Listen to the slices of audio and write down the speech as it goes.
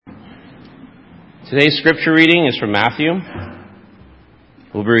Today's scripture reading is from Matthew.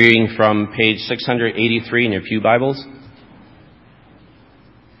 We'll be reading from page 683 in your pew Bibles.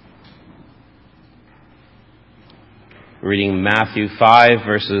 We're reading Matthew 5,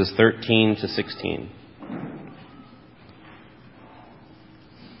 verses 13 to 16.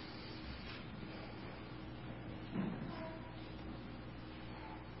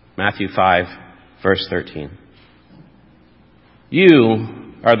 Matthew 5, verse 13.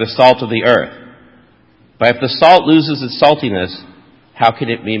 You are the salt of the earth. But if the salt loses its saltiness, how can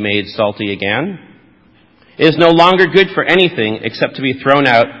it be made salty again? It is no longer good for anything except to be thrown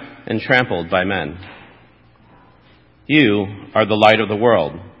out and trampled by men. You are the light of the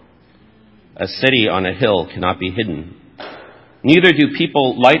world. A city on a hill cannot be hidden. Neither do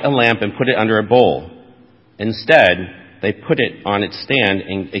people light a lamp and put it under a bowl. Instead, they put it on its stand,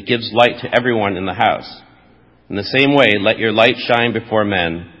 and it gives light to everyone in the house. In the same way, let your light shine before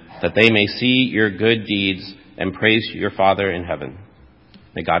men, that they may see your good deeds and praise your Father in heaven.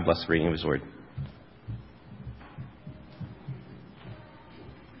 May God bless the reading of His word.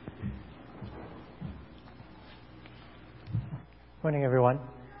 Morning, everyone.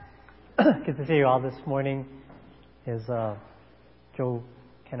 Good to see you all this morning. As Joe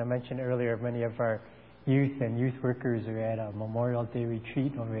kind of mentioned earlier, many of our youth and youth workers are at a Memorial Day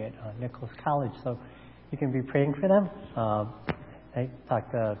retreat over at Nichols College, so you can be praying for them. I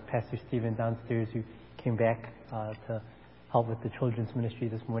talked to Pastor Stephen downstairs, who came back to help with the children's ministry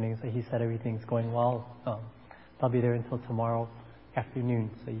this morning. So he said everything's going well. I'll be there until tomorrow afternoon,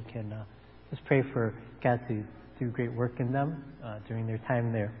 so you can just pray for God to do great work in them during their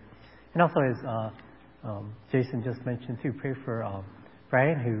time there. And also, as Jason just mentioned too, pray for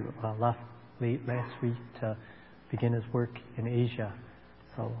Brian, who left late last week to begin his work in Asia.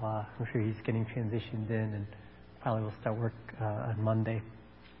 So I'm sure he's getting transitioned in and probably will start work on Monday.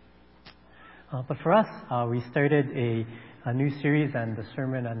 But for us, we started a new series on the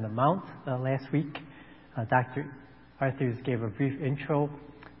Sermon on the Mount last week. Dr. Arthurs gave a brief intro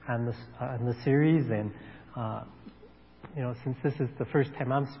on the series, and since this is the first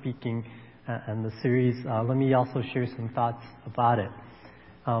time I'm speaking on the series, let me also share some thoughts about it.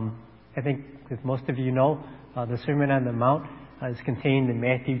 I think, as most of you know, the Sermon on the Mount is contained in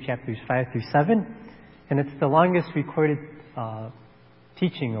Matthew chapters 5 through 7, and it's the longest recorded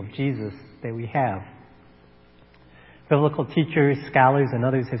teaching of Jesus that we have. Biblical teachers, scholars, and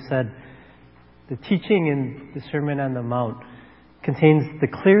others have said the teaching in the Sermon on the Mount contains the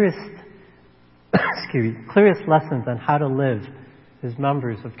clearest lessons on how to live as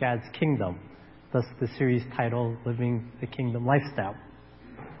members of God's kingdom. Thus the series title, Living the Kingdom Lifestyle.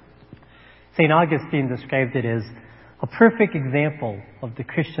 St. Augustine described it as a perfect example of the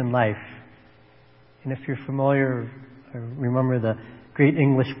Christian life. And if you're familiar or remember the great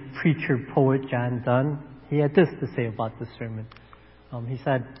English preacher, poet John Donne, he had this to say about the sermon. He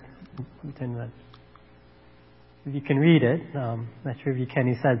said, if you can read it, not sure if you can,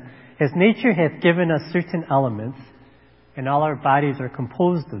 he said, as nature hath given us certain elements, and all our bodies are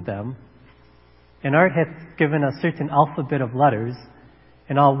composed of them, and art hath given us certain alphabet of letters,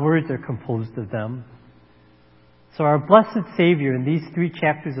 and all words are composed of them, so our blessed Savior in these 3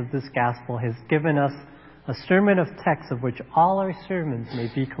 chapters of this gospel has given us a sermon of text of which all our sermons may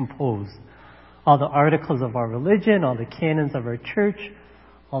be composed. All the articles of our religion, all the canons of our church,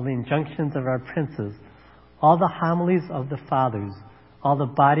 all the injunctions of our princes, all the homilies of the fathers, all the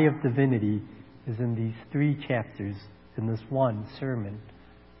body of divinity is in these 3 chapters, in this one Sermon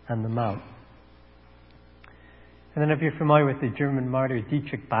on the Mount. And then if you're familiar with the German martyr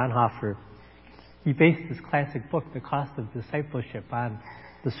Dietrich Bonhoeffer, he based his classic book, The Cost of Discipleship, on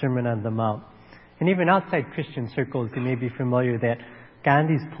the Sermon on the Mount. And even outside Christian circles, you may be familiar that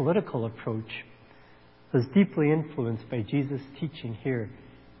Gandhi's political approach was deeply influenced by Jesus' teaching here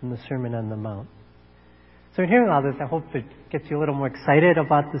in the Sermon on the Mount. So in hearing all this, I hope it gets you a little more excited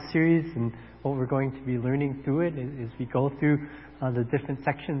about the series and what we're going to be learning through it as we go through the different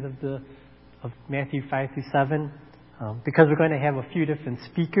sections of Matthew 5 through 7. Because we're going to have a few different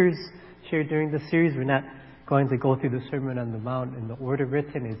speakers shared during the series, we're not going to go through the Sermon on the Mount in the order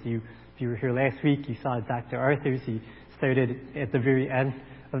written. If you were here last week, you saw Dr. Arthurs. He started at the very end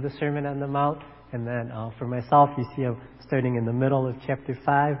of the Sermon on the Mount. And then for myself, you see I'm starting in the middle of chapter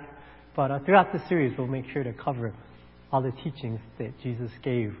 5. But throughout the series, we'll make sure to cover all the teachings that Jesus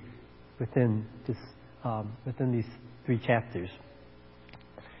gave within these 3 chapters.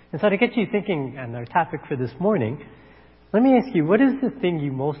 And so to get you thinking on our topic for this morning, let me ask you, what is the thing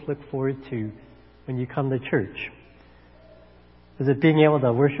you most look forward to when you come to church? Is it being able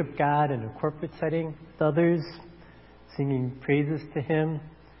to worship God in a corporate setting with others, singing praises to Him?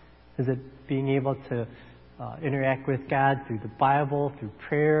 Is it being able to interact with God through the Bible, through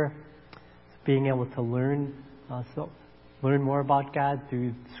prayer? Being able to learn more about God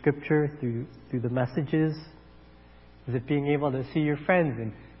through Scripture, through the messages? Is it being able to see your friends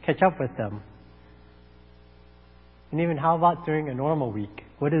and catch up with them? And even how about during a normal week?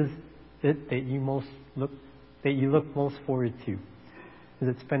 What is it that you look most forward to? Is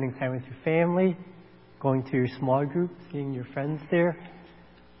it spending time with your family, going to your small group, seeing your friends there?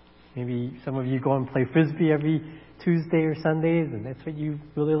 Maybe some of you go and play Frisbee every Tuesday or Sundays, and that's what you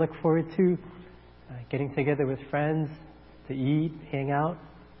really look forward to. Getting together with friends to eat, hang out.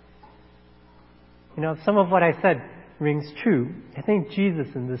 If some of what I said rings true, I think Jesus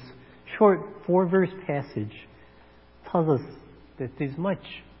in this short 4-verse passage tells us that there's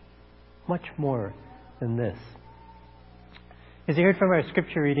much, much more than this. As you heard from our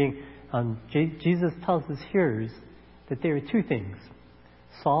scripture reading, Jesus tells his hearers that there are two things,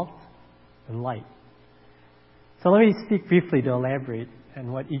 salt and light. So let me speak briefly to elaborate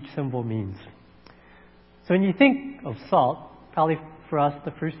on what each symbol means. So when you think of salt, probably for us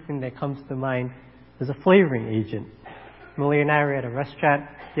the first thing that comes to mind is a flavoring agent. Emily and I were at a restaurant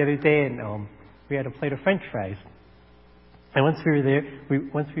the other day, and we had a plate of French fries. And once we were there,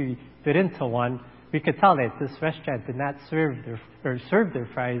 once we bit into one, we could tell that this restaurant did not serve their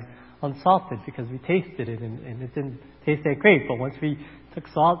fries unsalted, because we tasted it and it didn't taste that great. But once we took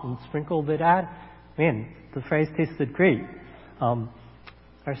salt and sprinkled it on, man, the fries tasted great.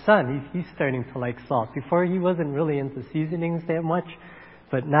 Our son, he's starting to like salt. Before he wasn't really into seasonings that much,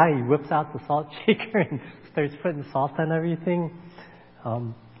 but now he whips out the salt shaker and starts putting salt on everything.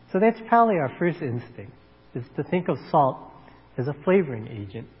 So that's probably our first instinct, is to think of salt as a flavoring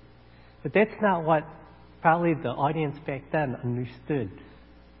agent. But that's not what probably the audience back then understood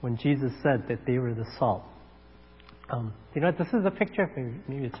when Jesus said that they were the salt. You know what this is a picture of?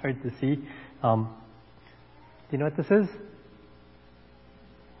 Maybe it's hard to see. Do you know what this is?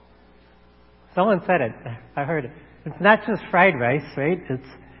 Someone said it. I heard it. It's not just fried rice, right? It's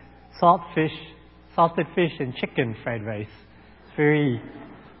salted fish and chicken fried rice. It's very,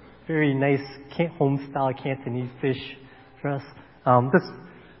 very nice home-style Cantonese dish for us.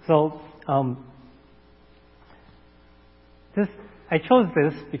 I chose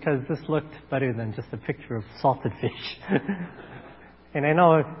this because this looked better than just a picture of salted fish. And I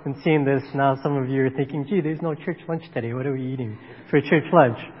know in seeing this now, some of you are thinking, gee, there's no church lunch today. What are we eating for church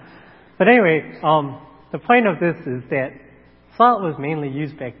lunch? But anyway, the point of this is that salt was mainly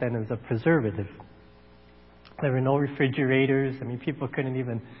used back then as a preservative. There were no refrigerators. I mean, people couldn't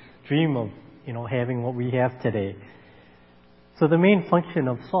even dream of, having what we have today. So the main function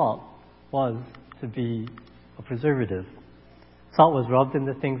of salt was to be a preservative. Salt was rubbed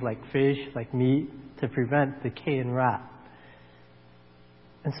into things like fish, like meat, to prevent decay and rot.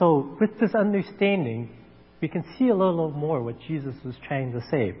 And so with this understanding, we can see a little more what Jesus was trying to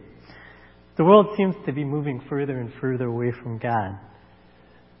say. The world seems to be moving further and further away from God.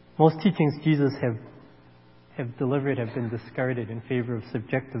 Most teachings Jesus have delivered have been discarded in favor of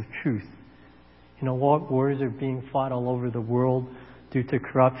subjective truth. Wars are being fought all over the world due to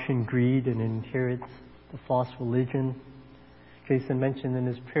corruption, greed, and inherits the false religion. Jason mentioned in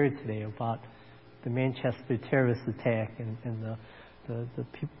his prayer today about the Manchester terrorist attack and the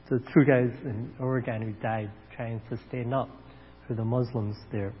two guys in Oregon who died trying to stand up for the Muslims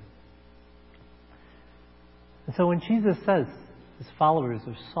there. And so when Jesus says his followers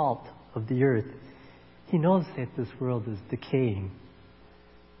are salt of the earth, he knows that this world is decaying.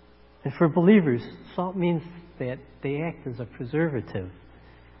 And for believers, salt means that they act as a preservative.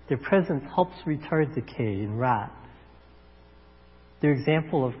 Their presence helps retard decay and rot. Their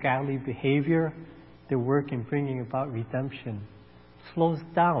example of godly behavior, their work in bringing about redemption, slows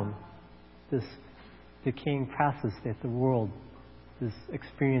down this decaying process that the world is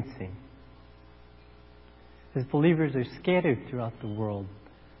experiencing. As believers are scattered throughout the world,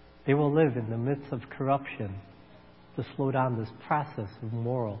 they will live in the midst of corruption to slow down this process of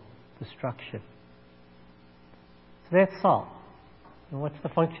moral destruction. So that's salt. And what's the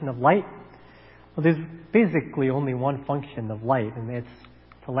function of light? Well, there's basically only one function of light, and that's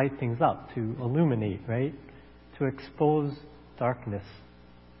to light things up, to illuminate, right? To expose darkness.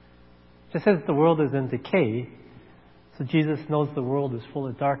 Just as the world is in decay, so Jesus knows the world is full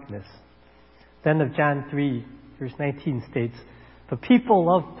of darkness. The end of John 3, verse 19 states, "But people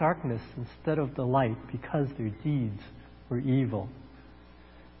loved darkness instead of the light because their deeds were evil."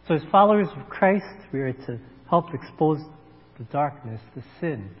 So as followers of Christ, we are to help expose the darkness, the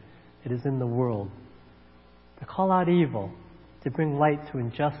sin that is in the world, to call out evil, to bring light to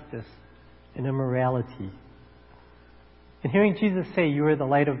injustice and immorality. And hearing Jesus say, "You are the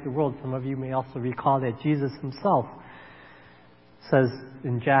light of the world," some of you may also recall that Jesus himself says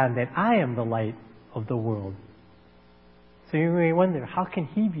in John that "I am the light of the world." So you may wonder, how can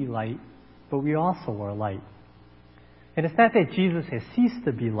he be light, but we also are light? And it's not that Jesus has ceased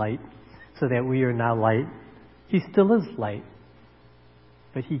to be light so that we are now light. He still is light,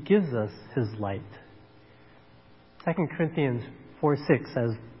 but he gives us his light. 2 Corinthians 4:6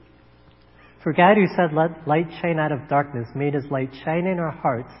 says, "For God who said, 'Let light shine out of darkness,' made his light shine in our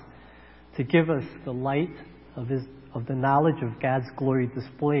hearts to give us the light of the knowledge of God's glory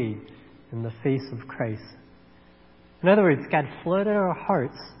displayed in the face of Christ." In other words, God flooded our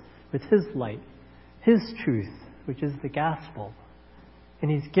hearts with his light, his truth, which is the gospel.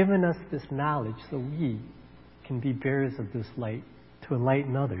 And he's given us this knowledge so we can be bearers of this light to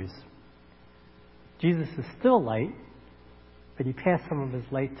enlighten others. Jesus is still light, but he passed some of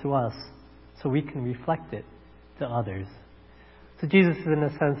his light to us so we can reflect it to others. So Jesus, in a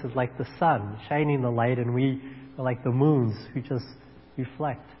sense, is like the sun shining the light, and we are like the moons who just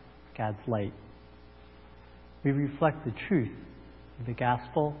reflect God's light. We reflect the truth of the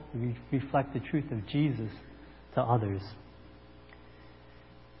gospel. We reflect the truth of Jesus to others.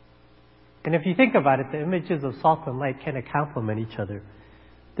 And if you think about it, the images of salt and light kind of complement each other.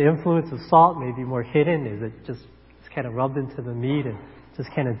 The influence of salt may be more hidden, as it just kind of rubbed into the meat and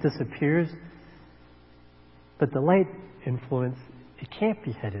just kind of disappears. But the light influence, it can't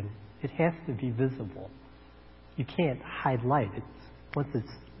be hidden. It has to be visible. You can't hide light. Once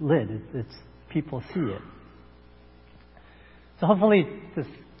it's lit, people see it. So hopefully this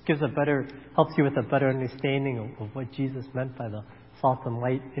helps you with a better understanding of what Jesus meant by the salt and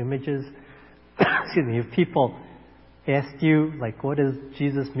light images. Excuse me. If people asked you, like, what does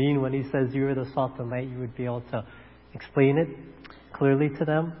Jesus mean when he says you are the salt and light, you would be able to explain it clearly to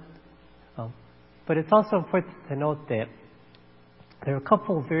them. But it's also important to note that there are a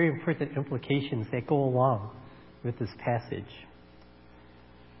couple of very important implications that go along with this passage.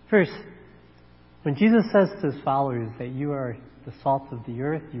 First, when Jesus says to his followers that you are the salt of the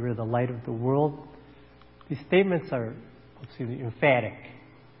earth, you are the light of the world, these statements are emphatic.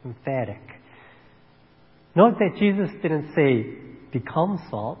 Note that Jesus didn't say become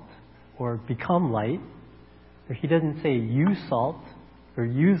salt or become light, or he doesn't say use salt or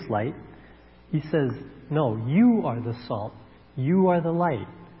use light. He says, no, you are the salt, you are the light.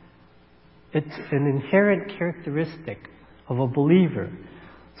 It's an inherent characteristic of a believer.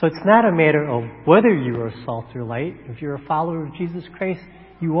 So it's not a matter of whether you are salt or light. If you're a follower of Jesus Christ,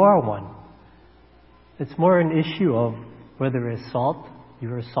 you are one. It's more an issue of whether as salt,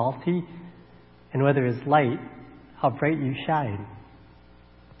 you are salty, and whether as light, how bright you shine.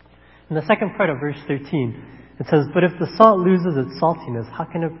 In the second part of verse 13, it says, "But if the salt loses its saltiness, how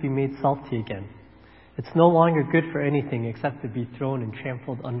can it be made salty again? It's no longer good for anything except to be thrown and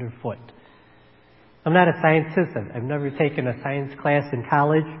trampled underfoot." I'm not a scientist. I've never taken a science class in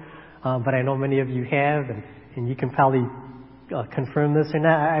college, but I know many of you have, and you can probably confirm this or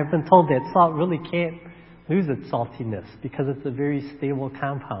not. I've been told that salt really can't lose its saltiness because it's a very stable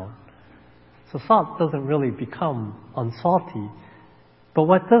compound. So salt doesn't really become unsalty. But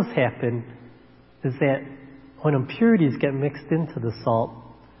what does happen is that when impurities get mixed into the salt,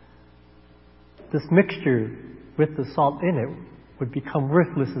 this mixture with the salt in it would become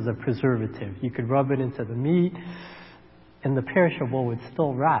worthless as a preservative. You could rub it into the meat, and the perishable would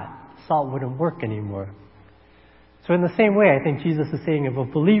still rot. Salt wouldn't work anymore. So in the same way, I think Jesus is saying if a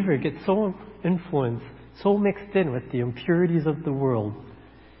believer gets so influenced, so mixed in with the impurities of the world,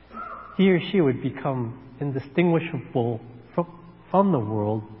 he or she would become indistinguishable from the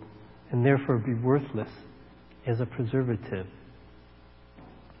world and therefore be worthless as a preservative.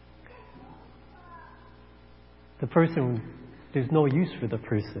 There's no use for the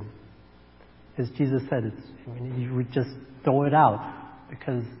person. As Jesus said, you would just throw it out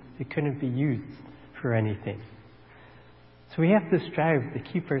because it couldn't be used for anything. So we have to strive to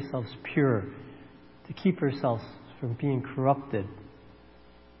keep ourselves pure, to keep ourselves from being corrupted,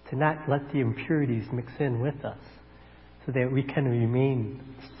 to not let the impurities mix in with us so that we can remain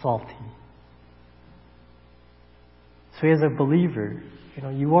salty. So as a believer,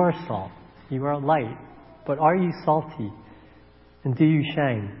 you are salt, you are light, but are you salty? And do you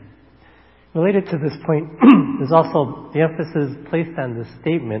shine? Related to this point, there's also the emphasis placed on this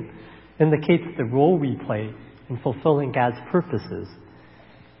statement indicates the role we play in fulfilling God's purposes.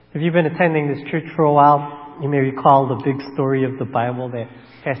 If you've been attending this church for a while, you may recall the big story of the Bible that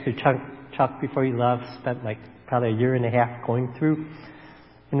Pastor Chuck before he left, spent probably a year and a half going through.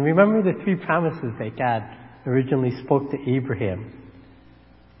 And remember the 3 promises that God originally spoke to Abraham.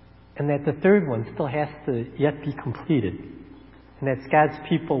 and that the third one still has to yet be completed, and that God's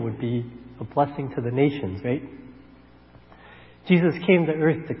people would be a blessing to the nations, right? Jesus came to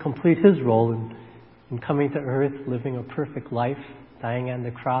earth to complete his role in coming to earth, living a perfect life, dying on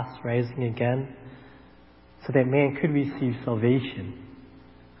the cross, rising again, so that man could receive salvation.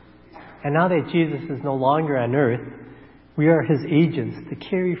 And now that Jesus is no longer on earth, we are his agents to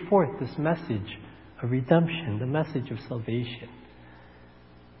carry forth this message of redemption, the message of salvation.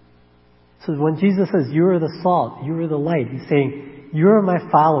 So when Jesus says, you are the salt, you are the light, he's saying, you are my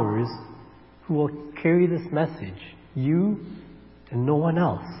followers who will carry this message. You and no one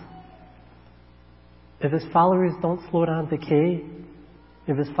else. If his followers don't slow down decay,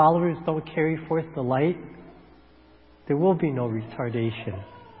 if his followers don't carry forth the light, there will be no retardation.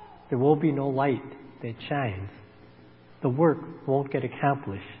 There will be no light that shines. The work won't get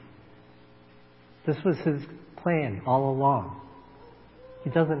accomplished. This was his plan all along. He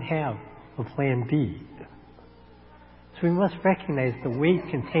doesn't have a plan B. So we must recognize the weight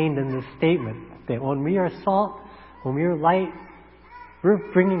contained in this statement that when we are salt, when we are light,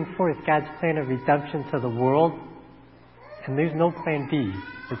 we're bringing forth God's plan of redemption to the world, and there's no plan B.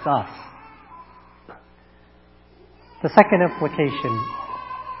 It's us. The second implication,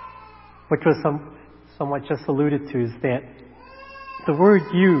 which was somewhat just alluded to, is that the word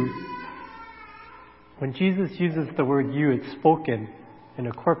you, when Jesus uses the word you, it's spoken in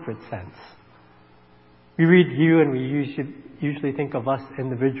a corporate sense. We read you and we usually think of us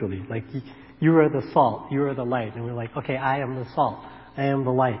individually, like you are the salt, you are the light, and we're like, okay, I am the salt, I am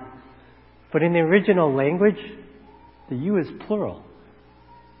the light. But in the original language, the you is plural.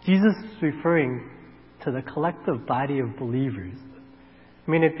 Jesus is referring to the collective body of believers.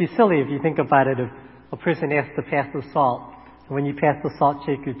 I mean, it'd be silly if you think about it, if a person asks to pass the salt, and when you pass the salt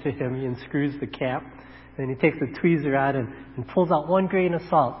shaker to him, he unscrews the cap, and he takes the tweezer out and pulls out one grain of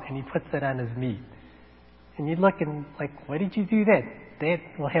salt, and he puts it on his meat. And you'd look and like, why did you do that? That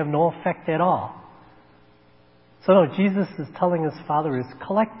will have no effect at all. So no, Jesus is telling his followers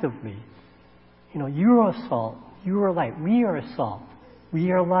collectively, you are salt, you are light, we are salt,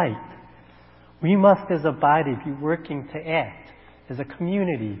 we are light. We must as a body be working to act as a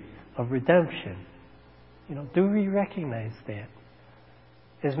community of redemption. Do we recognize that?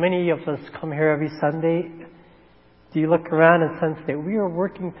 As many of us come here every Sunday, do you look around and sense that we are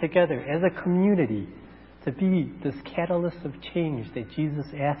working together as a community to be this catalyst of change that Jesus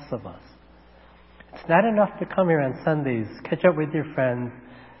asks of us? It's not enough to come here on Sundays, catch up with your friends,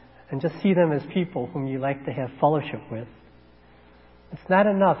 and just see them as people whom you like to have fellowship with. It's not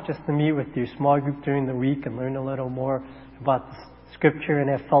enough just to meet with your small group during the week and learn a little more about the Scripture and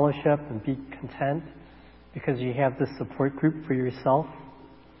have fellowship and be content because you have this support group for yourself.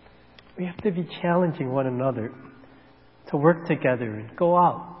 We have to be challenging one another to work together and go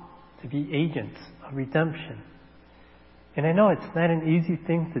out to be agents of redemption. And I know it's not an easy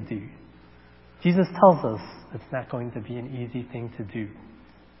thing to do. Jesus tells us it's not going to be an easy thing to do.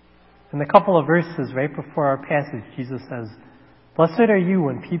 In the couple of verses right before our passage, Jesus says, "Blessed are you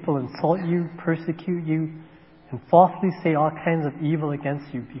when people insult you, persecute you, and falsely say all kinds of evil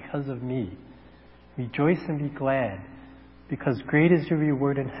against you because of me. Rejoice and be glad, because great is your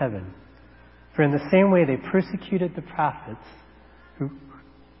reward in heaven. For in the same way they persecuted the prophets who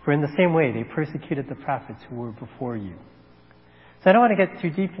were before you." So I don't want to get too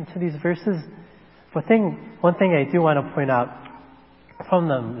deep into these verses. One thing I do want to point out from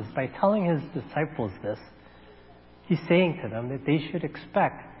them is by telling his disciples this, he's saying to them that they should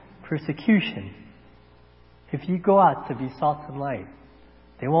expect persecution. If you go out to be salt and light,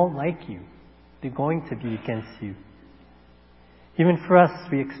 they won't like you. They're going to be against you. Even for us,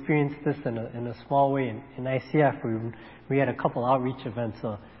 we experienced this in a small way in ICF. We had a couple outreach events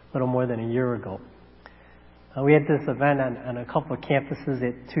a little more than a year ago. We had this event on a couple of campuses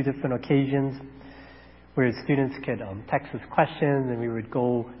at two different occasions where students could text us questions and we would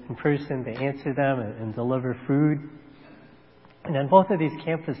go in person to answer them and deliver food. And on both of these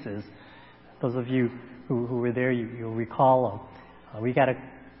campuses, those of you who were there, you'll recall,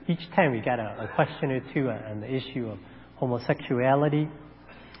 each time we got a question or two on the issue of homosexuality.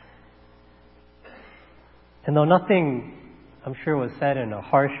 And though nothing, I'm sure, was said in a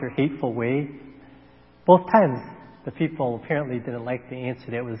harsh or hateful way, both times the people apparently didn't like the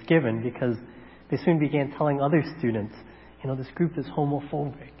answer that was given because they soon began telling other students, this group is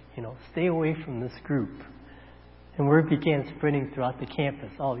homophobic, stay away from this group. And word began spreading throughout the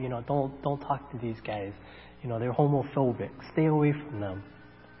campus, don't talk to these guys, they're homophobic, stay away from them.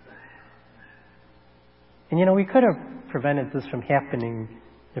 And we could have prevented this from happening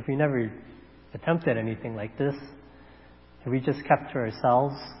if we never attempted anything like this, if we just kept to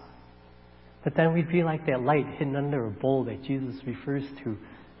ourselves. But then we'd be like that light hidden under a bowl that Jesus refers to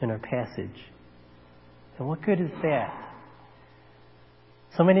in our passage. And what good is that?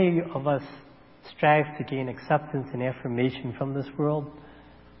 So many of us strive to gain acceptance and affirmation from this world.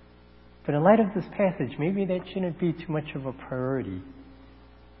 But in light of this passage, maybe that shouldn't be too much of a priority.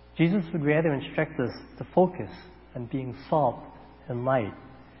 Jesus would rather instruct us to focus on being salt and light.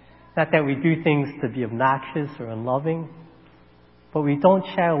 Not that we do things to be obnoxious or unloving, but we don't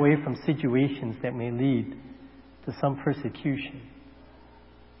shy away from situations that may lead to some persecution.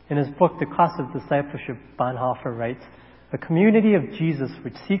 In his book, The Cost of Discipleship, Bonhoeffer writes, "A community of Jesus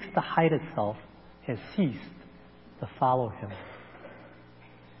which seeks to hide itself has ceased to follow him."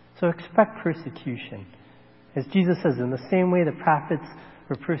 So expect persecution. As Jesus says, in the same way the prophets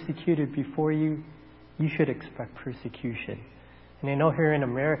were persecuted before you, you should expect persecution. And I know here in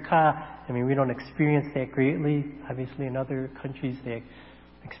America, we don't experience that greatly. Obviously in other countries they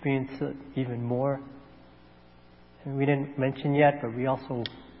experience it even more. And we didn't mention yet, but we also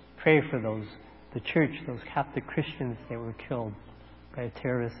pray for those Coptic Christians that were killed by a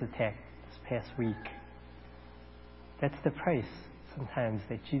terrorist attack this past week. That's the price sometimes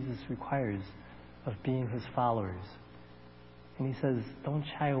that Jesus requires of being his followers. And he says, don't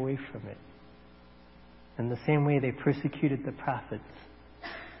shy away from it. In the same way they persecuted the prophets,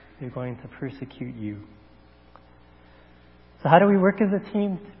 they're going to persecute you. So how do we work as a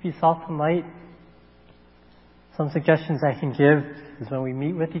team to be salt and light? Some suggestions I can give is when we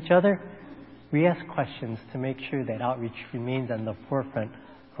meet with each other, we ask questions to make sure that outreach remains on the forefront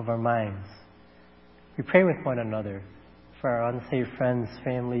of our minds. We pray with one another for our unsaved friends,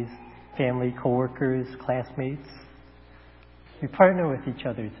 family, co-workers, classmates. We partner with each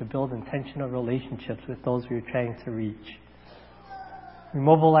other to build intentional relationships with those we are trying to reach. We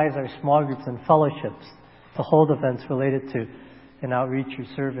mobilize our small groups and fellowships to hold events related to an outreach or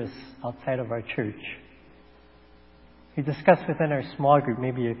service outside of our church. We discuss within our small group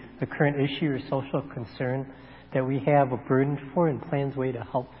maybe a current issue or social concern that we have a burden for and plan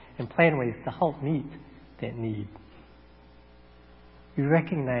ways to help meet that need. We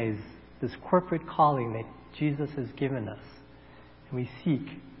recognize this corporate calling that Jesus has given us, and we seek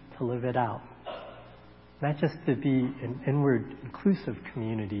to live it out. Not just to be an inward, inclusive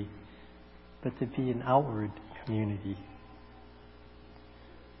community, but to be an outward community.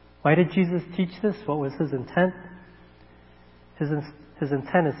 Why did Jesus teach this? What was his intent? His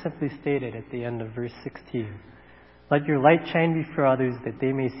intent is simply stated at the end of verse 16. Let your light shine before others that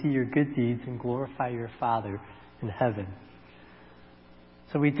they may see your good deeds and glorify your Father in heaven.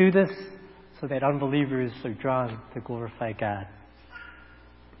 So we do this so that unbelievers are drawn to glorify God.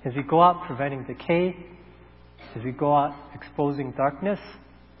 As we go out preventing decay, as we go out exposing darkness,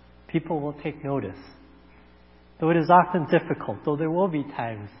 people will take notice. Though it is often difficult, though there will be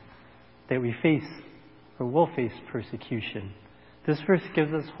times that we face or will face persecution, this verse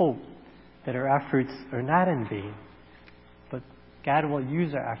gives us hope that our efforts are not in vain, but God will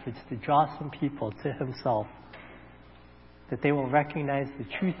use our efforts to draw some people to himself, that they will recognize the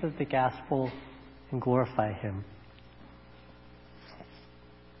truth of the gospel and glorify him.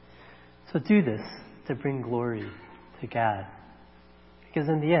 So do this to bring glory to God. Because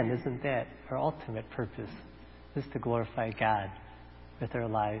in the end, isn't that our ultimate purpose, is to glorify God with our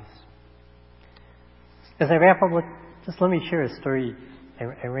lives? As I wrap up, just let me share a story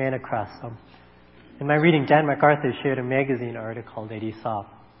I ran across. In my reading, John MacArthur shared a magazine article that he saw.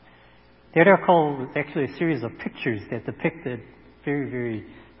 The article was actually a series of pictures that depicted a very, very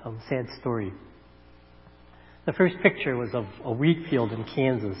sad story. The first picture was of a wheat field in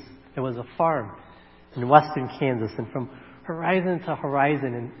Kansas. It was a farm in western Kansas, and from horizon to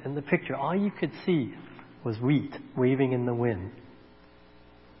horizon in the picture, all you could see was wheat waving in the wind.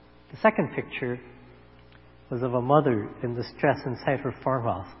 The second picture was of a mother in distress inside her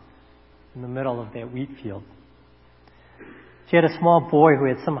farmhouse in the middle of that wheat field. She had a small boy who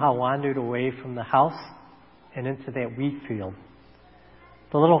had somehow wandered away from the house and into that wheat field.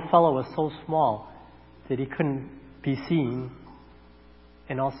 The little fellow was so small that he couldn't be seen,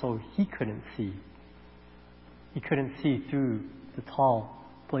 and also he couldn't see. He couldn't see through the tall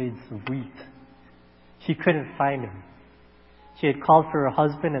blades of wheat. She couldn't find him. She had called for her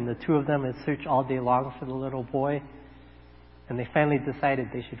husband, and the two of them had searched all day long for the little boy, and they finally decided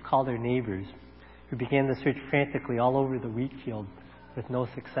they should call their neighbors, who began to search frantically all over the wheat field with no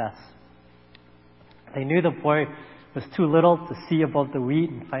success. They knew the boy was too little to see above the wheat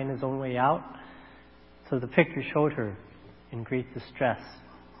and find his own way out, so the picture showed her in great distress.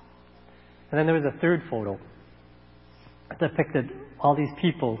 And then there was a third photo that depicted all these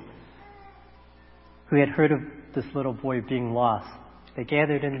people who had heard of this little boy being lost They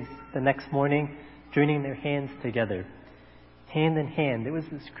gathered in the next morning, joining their hands together, hand in hand. There was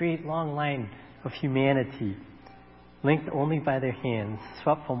this great long line of humanity, linked only by their hands,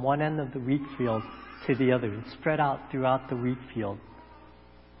 swept from one end of the wheat field to the other, and spread out throughout the wheat field.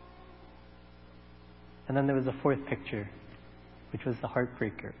 And then there was a fourth picture, which was the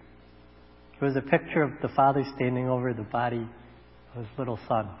heartbreaker. It was a picture of the father standing over the body of his little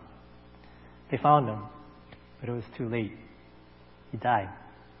son. They found him, but it was too late. He died.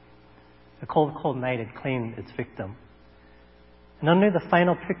 A cold, cold night had claimed its victim. And under the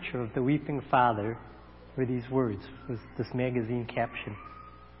final picture of the weeping father were these words, was this magazine caption: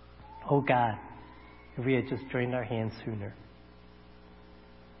 "Oh God, if we had just joined our hands sooner."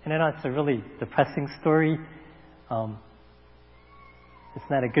 And I know it's a really depressing story. It's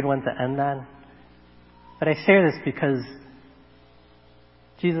not a good one to end on. But I share this because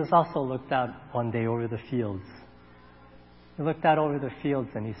Jesus also looked out one day over the fields. He looked out over the fields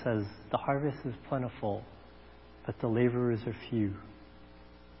and he says, "The harvest is plentiful, but the laborers are few."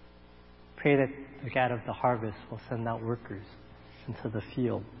 Pray that the God of the harvest will send out workers into the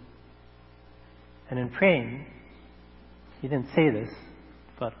field. And in praying, he didn't say this,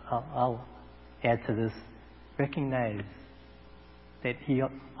 but I'll add to this, recognize that he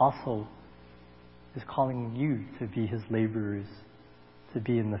also is calling you to be his laborers, to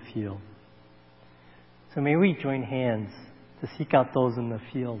be in the field. So may we join hands to seek out those in the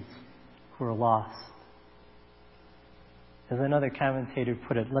fields who are lost. As another commentator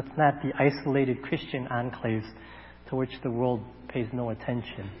put it, let's not be isolated Christian enclaves to which the world pays no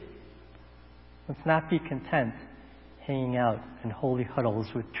attention. Let's not be content hanging out in holy huddles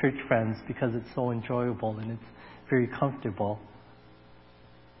with church friends because it's so enjoyable and it's very comfortable.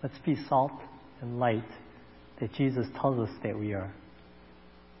 Let's be salt and light that Jesus tells us that we are.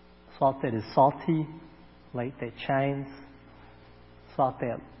 Salt that is salty, light that shines, salt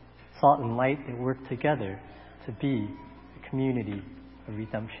and light that work together to be a community of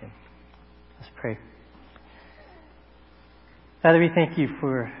redemption. Let's pray. Father, we thank you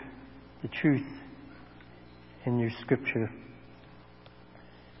for the truth in your scripture.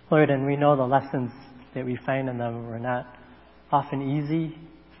 Lord, and we know the lessons that we find in them are not often easy,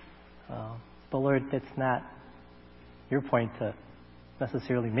 but Lord, that's not your point to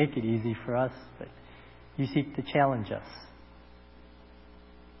necessarily make it easy for us, but you seek to challenge us,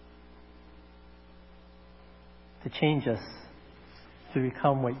 to change us, to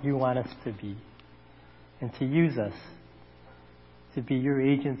become what you want us to be, and to use us to be your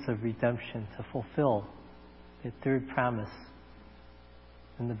agents of redemption, to fulfill the third promise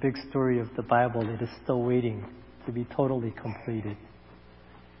in the big story of the Bible that is still waiting to be totally completed.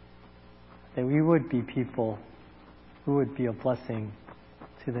 That we would be people who would be a blessing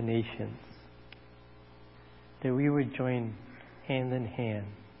to the nations. That we would join hand in hand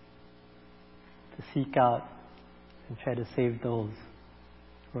to seek out and try to save those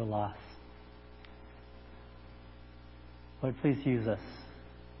who are lost. Lord, please use us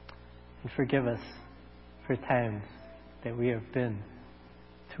and forgive us for times that we have been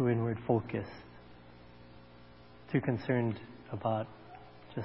too inward focused, too concerned about